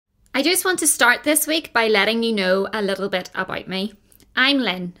I just want to start this week by letting you know a little bit about me. I'm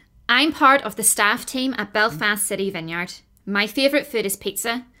Lynn. I'm part of the staff team at Belfast City Vineyard. My favourite food is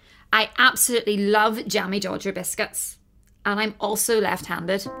pizza. I absolutely love Jammy Dodger biscuits. And I'm also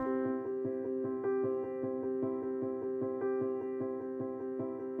left-handed.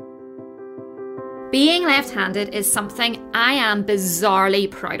 Being left-handed is something I am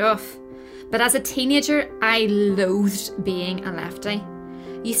bizarrely proud of. But as a teenager, I loathed being a lefty.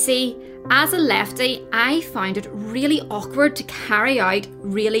 You see, as a lefty, I found it really awkward to carry out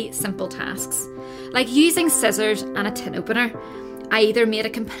really simple tasks, like using scissors and a tin opener. I either made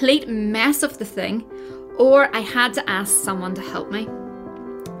a complete mess of the thing, or I had to ask someone to help me.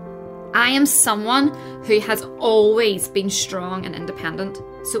 I am someone who has always been strong and independent,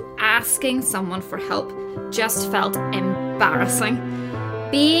 so asking someone for help just felt embarrassing.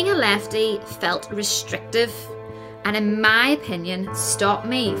 Being a lefty felt restrictive, and in my opinion, stopped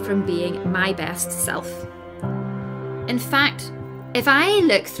me from being my best self. In fact, if I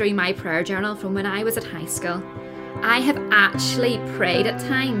look through my prayer journal from when I was at high school, I have actually prayed at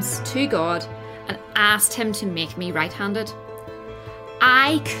times to God and asked Him to make me right-handed.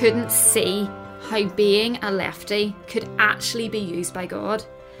 I couldn't see how being a lefty could actually be used by God.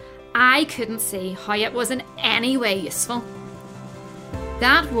 I couldn't see how it was in any way useful.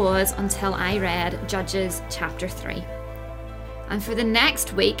 That was until I read Judges chapter 3. And for the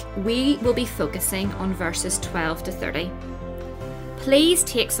next week, we will be focusing on verses 12 to 30. Please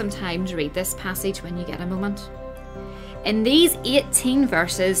take some time to read this passage when you get a moment. In these 18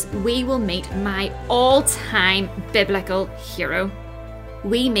 verses, we will meet my all-time biblical hero.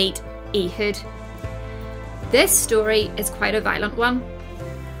 We meet Ehud. This story is quite a violent one,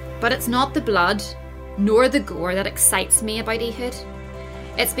 but it's not the blood nor the gore that excites me about Ehud.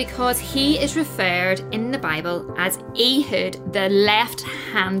 It's because he is referred in the Bible as Ehud, the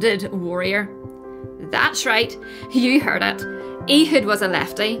left-handed warrior. That's right, you heard it. Ehud was a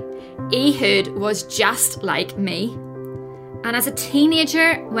lefty. Ehud was just like me. And as a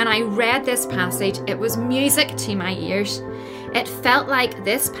teenager, when I read this passage, it was music to my ears. It felt like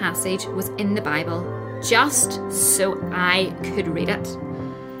this passage was in the Bible, just so I could read it.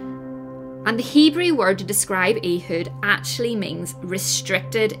 And the Hebrew word to describe Ehud actually means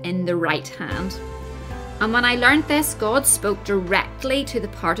restricted in the right hand. And when I learned this, God spoke directly to the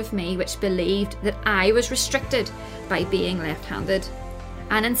part of me which believed that I was restricted by being left-handed.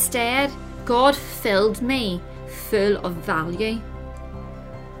 And instead, God filled me full of value.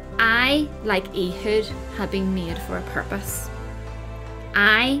 I, like Ehud, had been made for a purpose.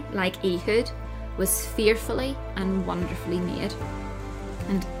 I, like Ehud, was fearfully and wonderfully made.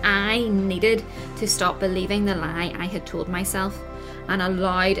 And I needed to stop believing the lie I had told myself and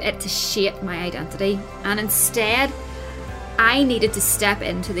allowed it to shape my identity. And instead, I needed to step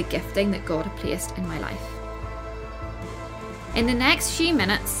into the gifting that God had placed in my life. In the next few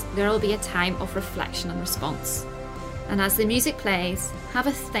minutes, there will be a time of reflection and response. And as the music plays, have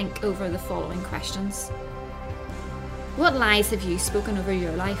a think over the following questions. What lies have you spoken over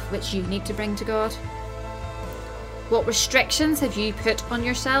your life which you need to bring to God? What restrictions have you put on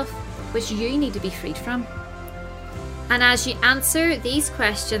yourself which you need to be freed from? And as you answer these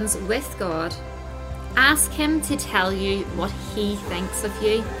questions with God, ask Him to tell you what He thinks of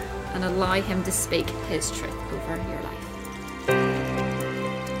you and allow Him to speak His truth over your life.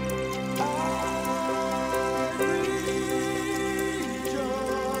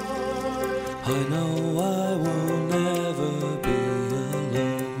 I know I will never be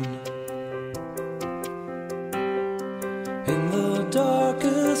alone. In the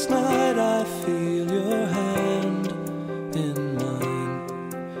darkest night I feel your hand in mine,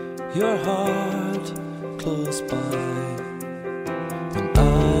 your heart close by. When I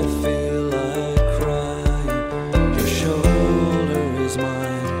feel like crying, your shoulder is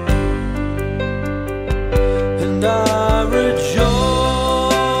mine, and I rejoice.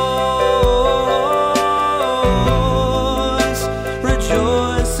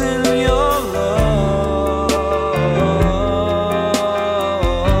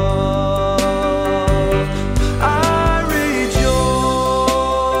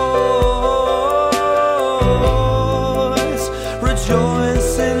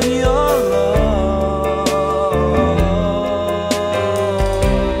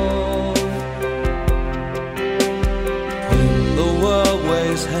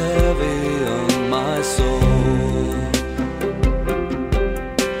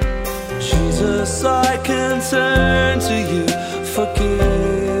 Turn to you,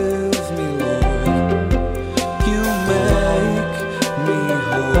 forgive me, Lord. You make me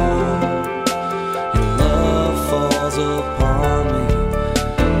whole. Your love falls upon me,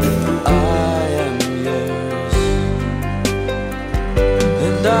 and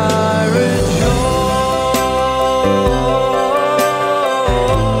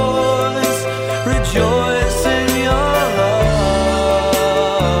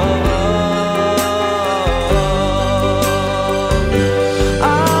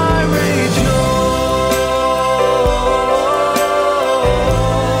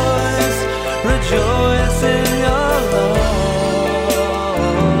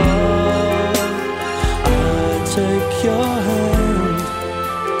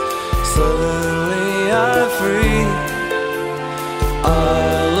free.